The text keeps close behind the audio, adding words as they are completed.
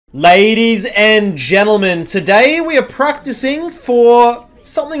Ladies and gentlemen, today we are practicing for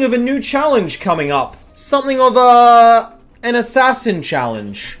something of a new challenge coming up. Something of an assassin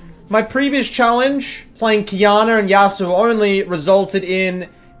challenge. My previous challenge, playing Kiana and Yasuo only, resulted in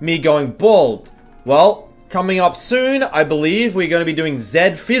me going bald. Well, coming up soon, I believe we're going to be doing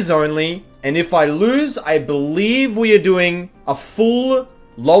Zed Fizz only. And if I lose, I believe we are doing a full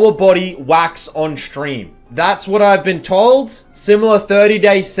lower body wax on stream. That's what I've been told. Similar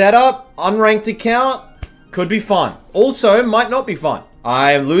 30-day setup, unranked account, could be fun. Also, might not be fun.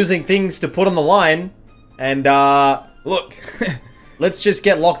 I'm losing things to put on the line. And, look, let's just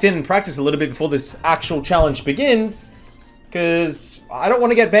get locked in and practice a little bit before this actual challenge begins. Because I don't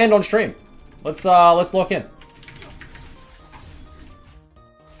want to get banned on stream. Let's lock in.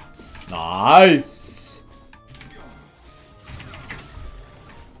 Nice.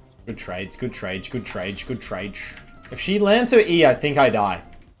 Good trades, good trades, good trades, good trades. If she lands her E, I think I die.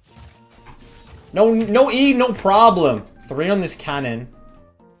 No E, no problem. 3 on this cannon.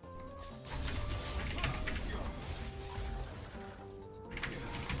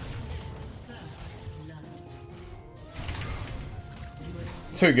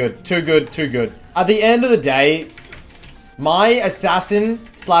 Too good, too good, too good. At the end of the day, my assassin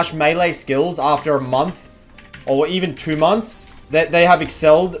 / melee skills after a month or even 2 months, that they have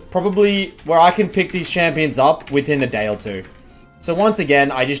excelled probably where I can pick these champions up within a day or 2. So once again,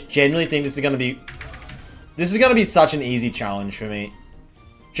 I just genuinely think this is going to be such an easy challenge for me.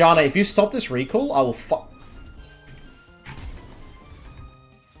 Jana, if you stop this recall, I will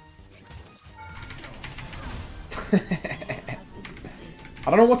I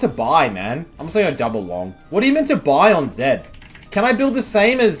don't know what to buy, man. I'm just going to double long. What are you meant to buy on Zed? Can I build the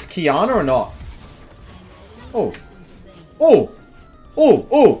same as Kiana or not? Oh. Oh. Oh,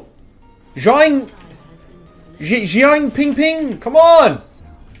 oh! Jiang Ping Ping! Come on!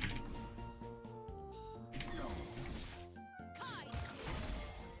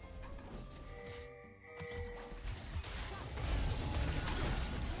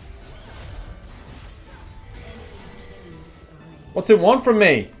 What's it want from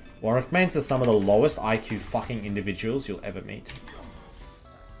me? Warwick mains are some of the lowest IQ fucking individuals you'll ever meet.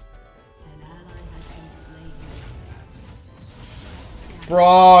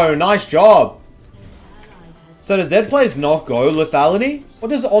 Bro, nice job. So does Zed players not go lethality? What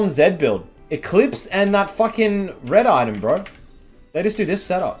does on Zed build? Eclipse and that fucking red item, bro. They just do this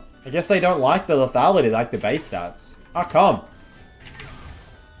setup. I guess they don't like the lethality, like the base stats. How come?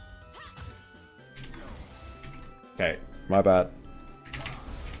 Okay, my bad.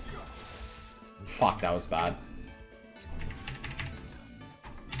 Fuck, that was bad.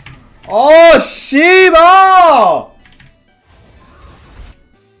 Oh, Shiba!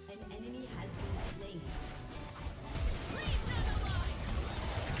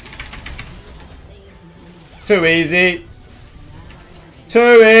 Too easy.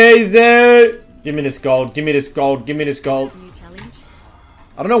 Too easy. Give me this gold. Give me this gold. Give me this gold.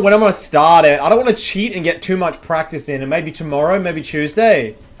 I don't know when I'm going to start it. I don't want to cheat and get too much practice in. And maybe tomorrow, maybe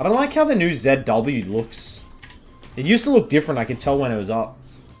Tuesday. I don't like how the new ZW looks. It used to look different. I could tell when it was up.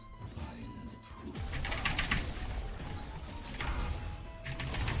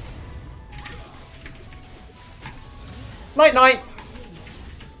 Night night.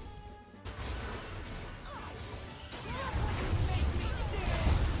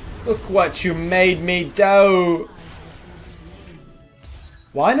 Look what you made me do.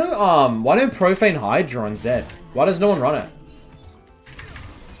 Why no Profane Hydra on Zed? Why does no one run it?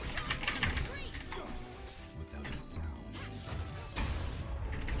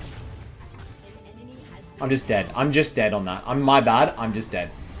 I'm just dead. I'm just dead on that. My bad. I'm just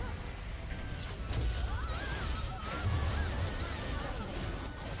dead.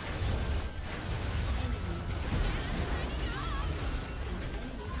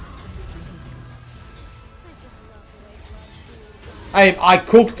 I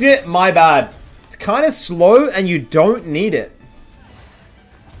cooked it, my bad. It's kind of slow and you don't need it.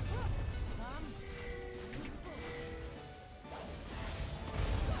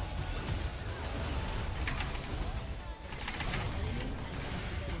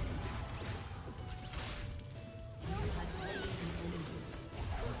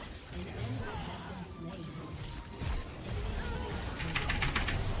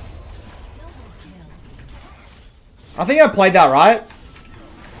 I think I played that right.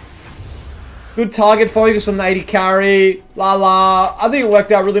 Good target focus on the 80 carry. La la. I think it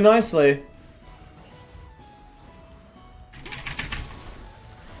worked out really nicely.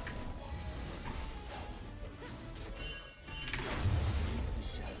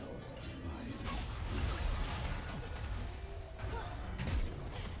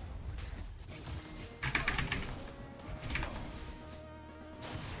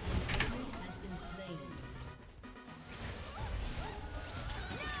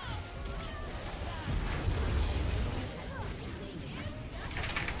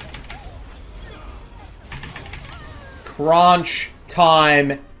 Crunch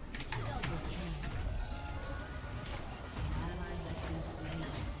time.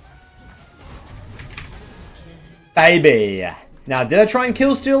 Baby. Now, did I try and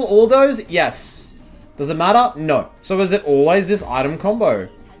kill steal all those? Yes. Does it matter? No. So is it always this item combo?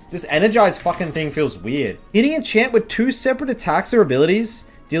 This energized fucking thing feels weird. Hitting a champ with 2 separate attacks or abilities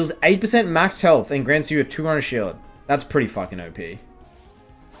deals 8% max health and grants you a 200 shield. That's pretty fucking OP.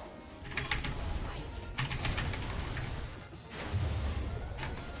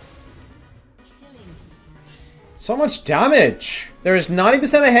 So much damage. There is 90%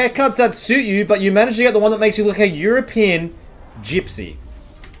 of haircuts that suit you, but you manage to get the one that makes you look like a European gypsy.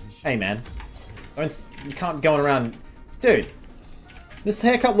 Hey, man. You can't be going around... Dude. This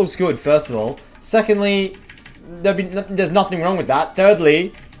haircut looks good, first of all. Secondly, there's nothing wrong with that.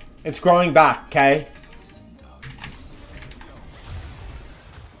 Thirdly, it's growing back, okay?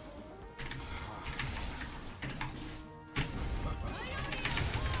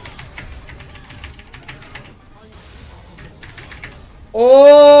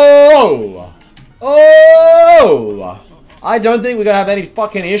 Oh! Oh! I don't think we're gonna have any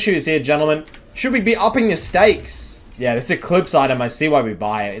fucking issues here, gentlemen. Should we be upping the stakes? Yeah, this Eclipse item, I see why we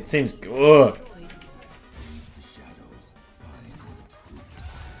buy it. It seems good.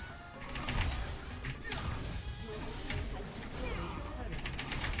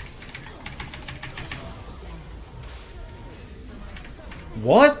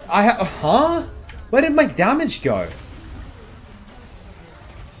 What? Huh? Where did my damage go?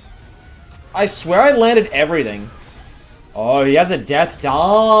 I swear I landed everything. Oh, he has a death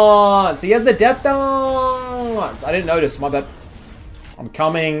dance. He has the death dance. I didn't notice. My bad. I'm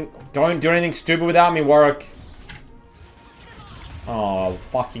coming. Don't do anything stupid without me, Warwick. Oh,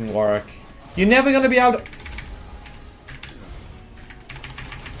 fucking Warwick. You're never going to be able to...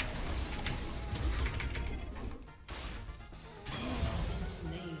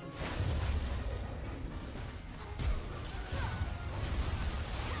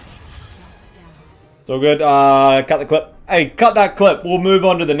 It's all good. Cut the clip. Hey, cut that clip. We'll move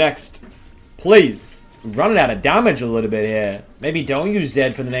on to the next. Please. We're running out of damage a little bit here. Maybe don't use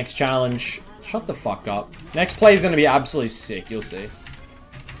Zed for the next challenge. Shut the fuck up. Next play is going to be absolutely sick. You'll see.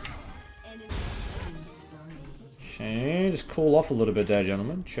 Okay, just cool off a little bit there,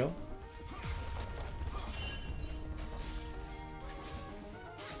 gentlemen. Chill.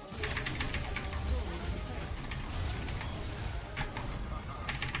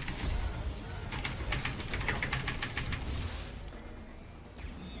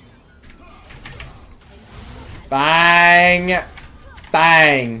 Bang!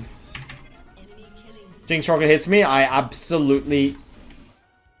 Bang! Jinx Rocket hits me, I absolutely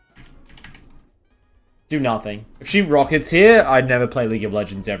do nothing. If she rockets here, I'd never play League of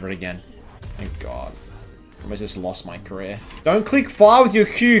Legends ever again. Thank God. I almost just lost my career. Don't click fire with your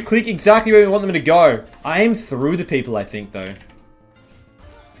Q, click exactly where you want them to go. I aim through the people, I think, though.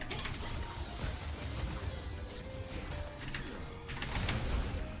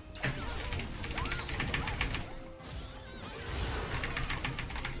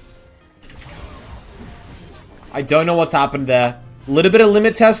 I don't know what's happened there. A little bit of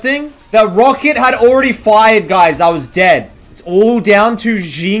limit testing. That rocket had already fired, guys. I was dead. It's all down to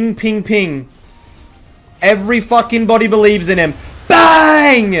Xing Ping Ping. Every fucking body believes in him.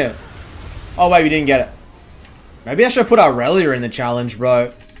 Bang! Oh, wait, we didn't get it. Maybe I should put Aurelia in the challenge,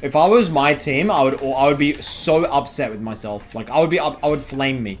 bro. If I was my team, I would be so upset with myself. Like, I would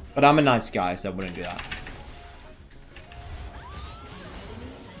flame me. But I'm a nice guy, so I wouldn't do that.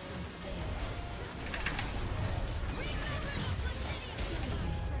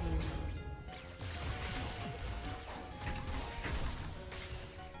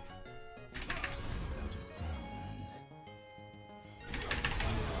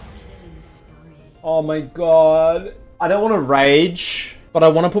 Oh my God. I don't want to rage, but I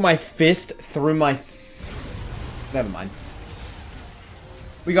want to put my fist through my... Never mind.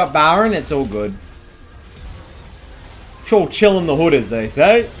 We got Baron, it's all good. Chill in the hood, as they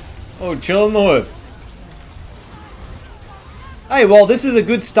say. Oh, chill in the hood. Hey, well, this is a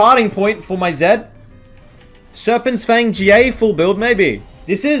good starting point for my Zed. Serpent's Fang GA, full build, maybe.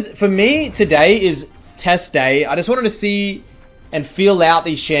 This is, for me, today is test day. I just wanted to see and feel out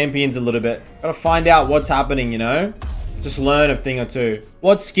these champions a little bit. Gotta find out what's happening, you know? Just learn a thing or two.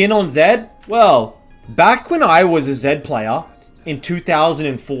 What skin on Zed? Well, back when I was a Zed player in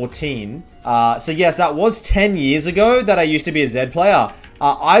 2014, so yes, that was 10 years ago that I used to be a Zed player.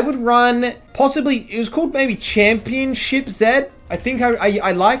 I would run, possibly, it was called maybe Championship Zed. I think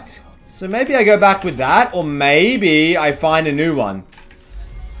I liked. So maybe I go back with that, or maybe I find a new one.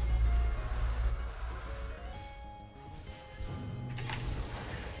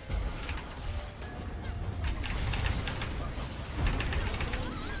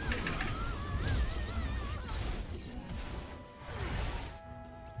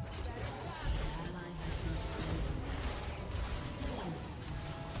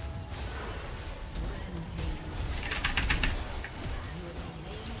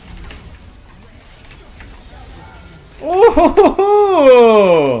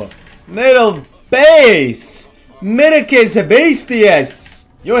 Ooh, Midbeast. Midbeast.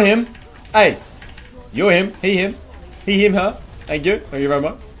 You're him. Hey. You're him. He, him. He, him, her. Thank you. Thank you very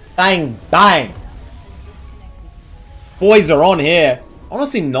much. Bang, bang. Boys are on here.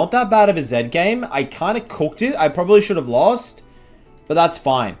 Honestly, not that bad of a Z game. I kind of cooked it. I probably should have lost. But that's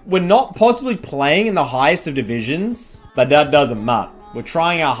fine. We're not possibly playing in the highest of divisions. But that doesn't matter. We're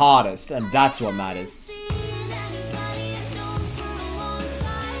trying our hardest. And that's what matters.